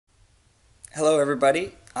Hello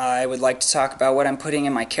everybody. I would like to talk about what I'm putting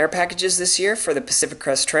in my care packages this year for the Pacific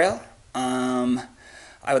Crest Trail.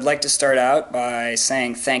 I would like to start out by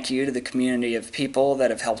saying thank you to the community of people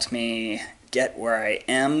that have helped me get where I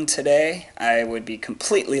am today. I would be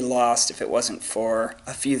completely lost if it wasn't for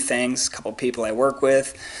a few things, a couple people I work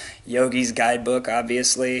with, Yogi's Guidebook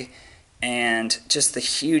obviously, and just the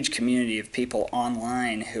huge community of people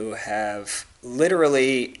online who have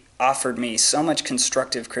literally offered me so much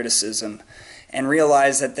constructive criticism and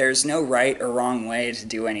realized that there's no right or wrong way to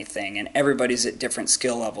do anything, and everybody's at different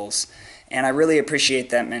skill levels. And I really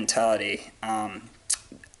appreciate that mentality.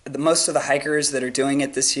 Most of the hikers that are doing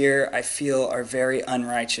it this year, I feel, are very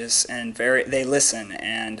unrighteous and they listen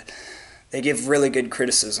and they give really good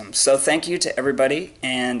criticism. So thank you to everybody,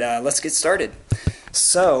 and let's get started.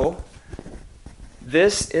 So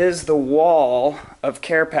this is the wall of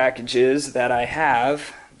care packages that I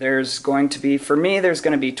have. There's going to be, for me, there's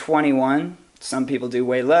going to be 21. Some people do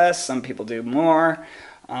way less, some people do more.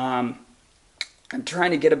 I'm trying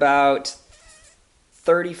to get about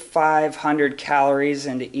 3,500 calories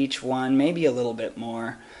into each one, maybe a little bit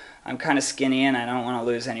more. I'm kind of skinny and I don't want to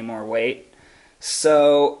lose any more weight.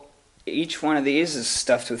 So each one of these is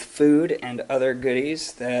stuffed with food and other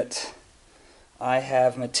goodies that I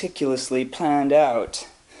have meticulously planned out.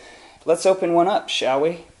 Let's open one up, shall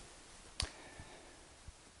we?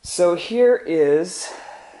 So here is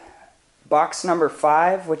box number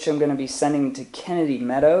 5, which I'm going to be sending to Kennedy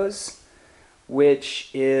Meadows, which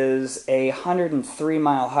is a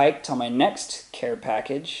 103-mile hike till my next care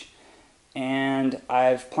package. And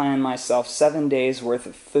I've planned myself 7 days worth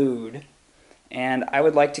of food. And I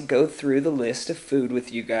would like to go through the list of food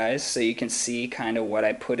with you guys so you can see kind of what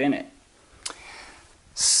I put in it.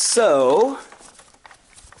 So,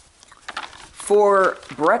 for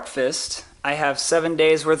breakfast, I have 7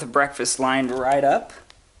 days worth of breakfast lined right up.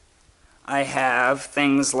 I have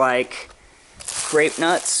things like grape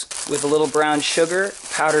nuts with a little brown sugar,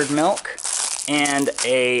 powdered milk, and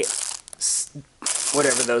a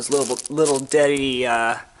whatever those little daddy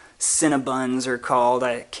Cinnabuns are called.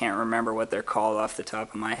 I can't remember what they're called off the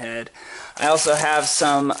top of my head. I also have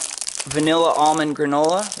some vanilla almond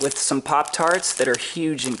granola with some Pop-Tarts that are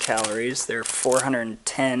huge in calories. They're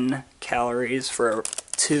 410 calories for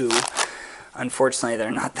 2. Unfortunately,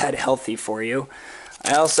 they're not that healthy for you.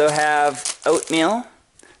 I also have oatmeal.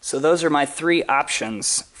 So those are my 3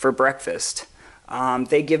 options for breakfast.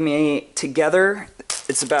 They give me, together,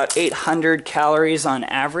 it's about 800 calories on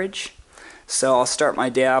average. So I'll start my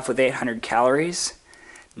day off with 800 calories.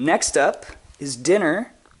 Next up is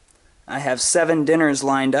dinner. I have 7 dinners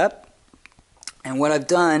lined up. And what I've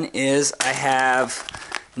done is I have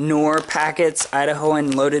Knorr packets,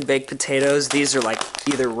 Idahoan loaded baked potatoes. These are like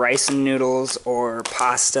either rice and noodles or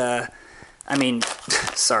pasta.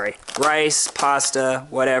 Rice, pasta,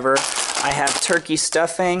 whatever. I have turkey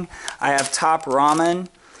stuffing. I have top ramen.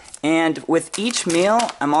 And with each meal,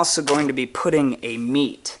 I'm also going to be putting a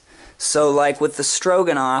meat. So like with the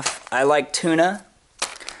stroganoff, I like tuna.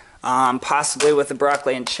 Possibly with the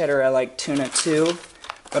broccoli and cheddar, I like tuna too.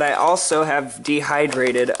 But I also have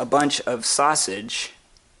dehydrated a bunch of sausage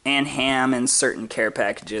and ham in certain care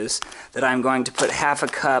packages that I'm going to put half a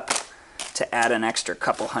cup to add an extra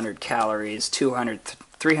couple hundred calories, 200,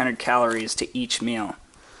 300 calories to each meal.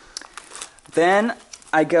 Then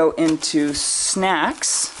I go into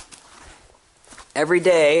snacks. Every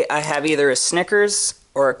day I have either a Snickers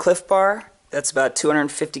or a Cliff Bar. That's about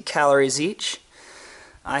 250 calories each.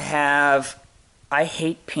 I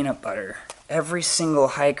hate peanut butter. Every single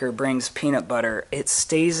hiker brings peanut butter. It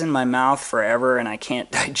stays in my mouth forever and I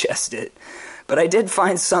can't digest it. But I did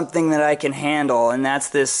find something that I can handle, and that's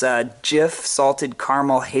this Jif salted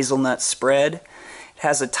caramel hazelnut spread. It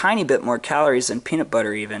has a tiny bit more calories than peanut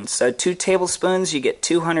butter even. So 2 tablespoons, you get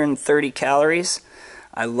 230 calories.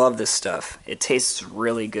 I love this stuff. It tastes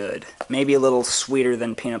really good. Maybe a little sweeter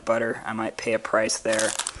than peanut butter. I might pay a price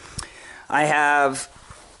there. I have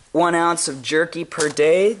 1 ounce of jerky per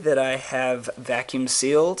day that I have vacuum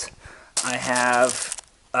sealed. I have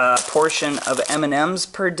a portion of M&Ms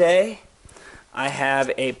per day. I have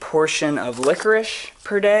a portion of licorice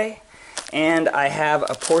per day. And I have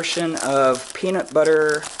a portion of peanut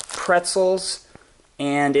butter pretzels.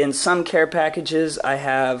 And in some care packages, I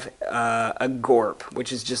have a gorp,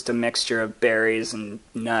 which is just a mixture of berries and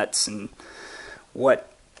nuts and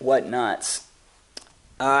whatnots.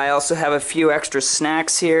 I also have a few extra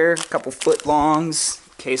snacks here, a couple footlongs,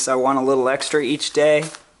 in case I want a little extra each day.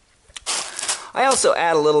 I also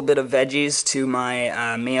add a little bit of veggies to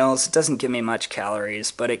my meals. It doesn't give me much calories,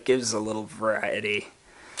 but it gives a little variety.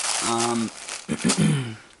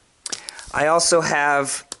 I also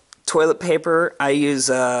have toilet paper, I use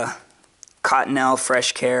Cottonelle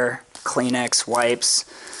Fresh Care Kleenex wipes.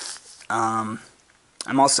 I'm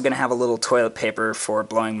also going to have a little toilet paper for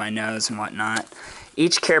blowing my nose and whatnot.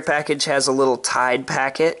 Each care package has a little Tide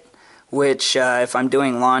packet, which if I'm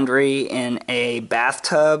doing laundry in a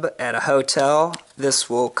bathtub at a hotel, this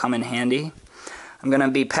will come in handy. I'm going to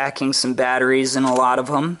be packing some batteries in a lot of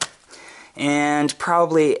them. And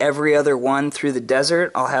probably every other one through the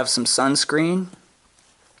desert, I'll have some sunscreen.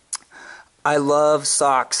 I love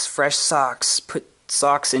socks, fresh socks. Put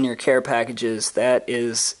socks in your care packages. That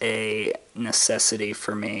is a necessity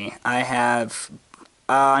for me. I have,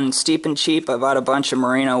 on Steep and Cheap, I bought a bunch of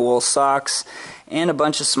merino wool socks and a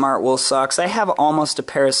bunch of smart wool socks. I have almost a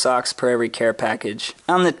pair of socks per every care package.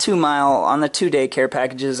 On the 2-day care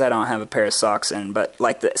packages, I don't have a pair of socks in, but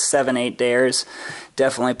like the 7-8 days,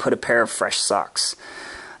 definitely put a pair of fresh socks.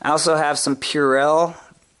 I also have some Purell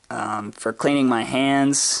for cleaning my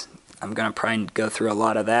hands. I'm going to probably go through a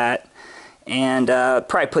lot of that. And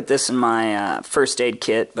probably put this in my first aid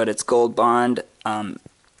kit, but it's Gold Bond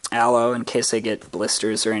aloe in case I get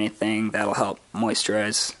blisters or anything. That'll help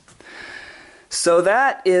moisturize. So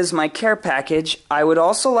that is my care package. I would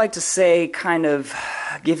also like to say, kind of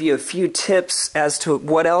give you a few tips as to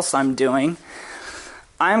what else I'm doing.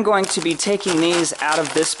 I'm going to be taking these out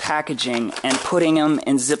of this packaging and putting them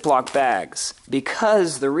in Ziploc bags,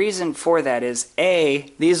 because the reason for that is,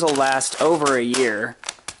 A, these will last over a year.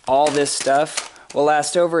 All this stuff will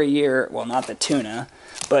last over a year. Well, not the tuna,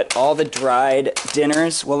 but all the dried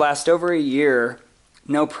dinners will last over a year,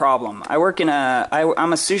 no problem.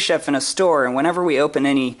 I'm a sous chef in a store, and whenever we open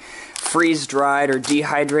any freeze-dried or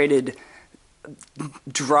dehydrated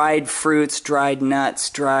dried fruits, dried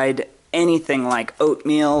nuts, dried anything like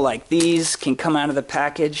oatmeal, like these can come out of the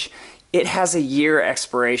package, it has a year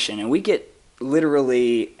expiration, and we get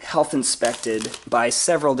literally health inspected by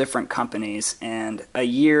several different companies, and a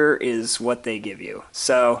year is what they give you.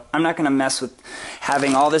 So I'm not going to mess with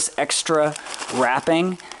having all this extra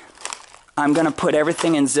wrapping. I'm going to put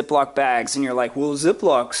everything in Ziploc bags, and you're like, well,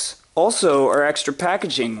 Ziplocs also are extra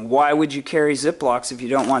packaging. Why would you carry Ziplocs if you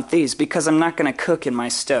don't want these? Because I'm not going to cook in my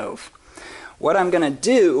stove. What I'm going to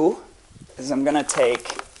do is I'm going to take,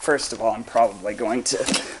 first of all, I'm probably going to,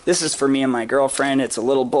 this is for me and my girlfriend, it's a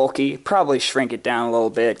little bulky, probably shrink it down a little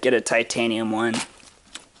bit, get a titanium one.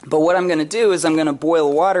 But what I'm going to do is I'm going to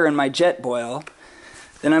boil water in my jet boil,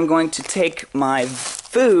 then I'm going to take my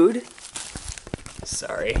food,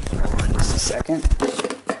 sorry, hold on just a second.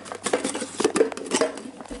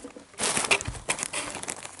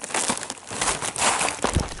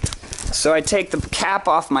 So I take the cap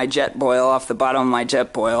off my jet boil, off the bottom of my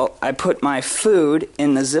jet boil. I put my food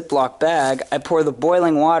in the Ziploc bag. I pour the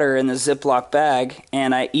boiling water in the Ziploc bag,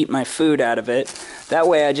 and I eat my food out of it. That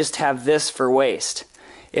way I just have this for waste.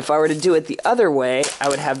 If I were to do it the other way, I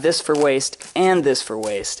would have this for waste and this for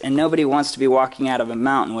waste. And nobody wants to be walking out of a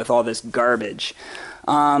mountain with all this garbage.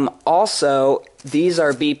 Also, these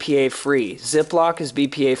are BPA free. Ziploc is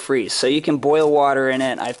BPA free, so you can boil water in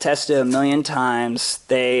it. I've tested it a million times.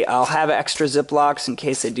 I'll have extra Ziplocs in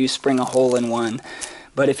case they do spring a hole in one.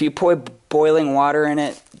 But if you put boiling water in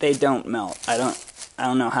it, they don't melt. I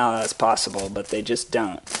don't know how that's possible, but they just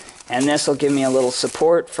don't. And this will give me a little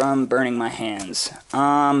support from burning my hands.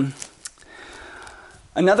 Another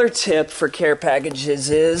tip for care packages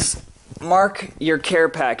is mark your care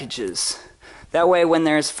packages. That way when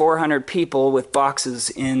there's 400 people with boxes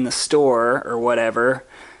in the store or whatever,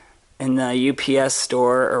 in the UPS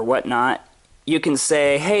store or whatnot, you can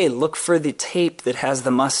say, hey, look for the tape that has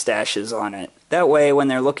the mustaches on it. That way when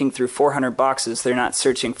they're looking through 400 boxes, they're not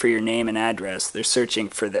searching for your name and address. They're searching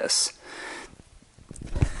for this.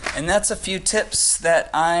 And that's a few tips that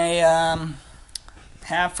I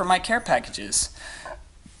have for my care packages.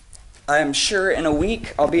 I'm sure in a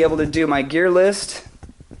week I'll be able to do my gear list,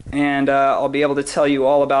 and I'll be able to tell you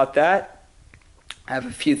all about that. I have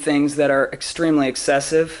a few things that are extremely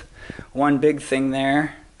excessive. One big thing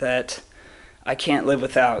there that I can't live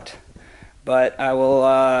without. But I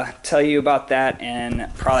will tell you about that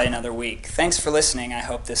in probably another week. Thanks for listening. I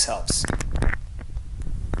hope this helps.